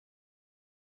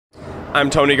I'm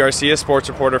Tony Garcia, sports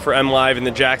reporter for MLive and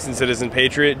the Jackson Citizen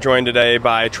Patriot, joined today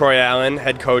by Troy Allen,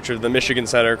 head coach of the Michigan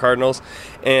Center Cardinals.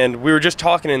 And we were just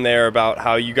talking in there about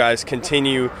how you guys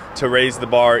continue to raise the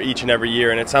bar each and every year,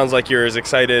 and it sounds like you're as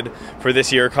excited for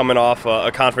this year coming off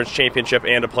a conference championship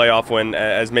and a playoff win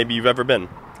as maybe you've ever been.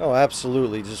 Oh,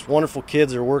 absolutely. Just wonderful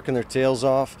kids are working their tails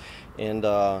off, and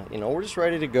we're just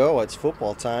ready to go. It's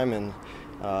football time, and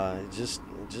it just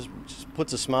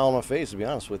puts a smile on my face, to be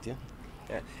honest with you.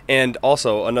 And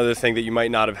also, another thing that you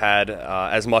might not have had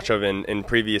as much of in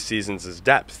previous seasons is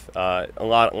depth. A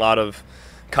lot of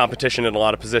competition in a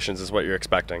lot of positions is what you're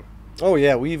expecting. Oh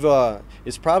yeah,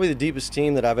 it's probably the deepest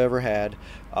team that I've ever had.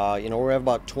 We have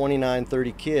about 29,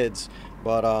 30 kids,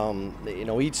 but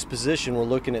each position we're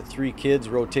looking at 3 kids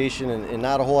rotation, and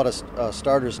not a whole lot of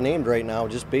starters named right now,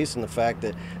 just based on the fact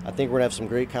that I think we're gonna have some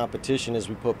great competition as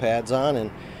we put pads on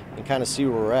and kind of see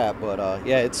where we're at. But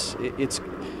yeah,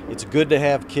 it's good to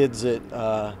have kids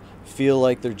that feel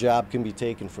like their job can be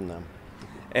taken from them.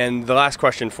 And the last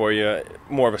question for you,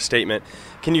 more of a statement.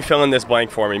 Can you fill in this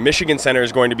blank for me? Michigan Center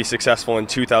is going to be successful in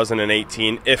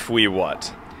 2018 if we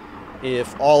what?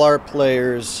 If all our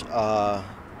players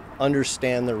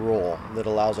understand the role that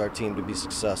allows our team to be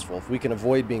successful. If we can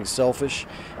avoid being selfish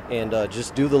and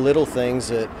just do the little things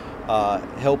that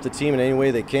help the team in any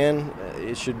way they can,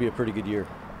 it should be a pretty good year.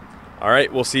 All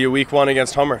right, we'll see you week 1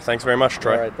 against Homer. Thanks very much,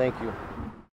 Troy. All right, thank you.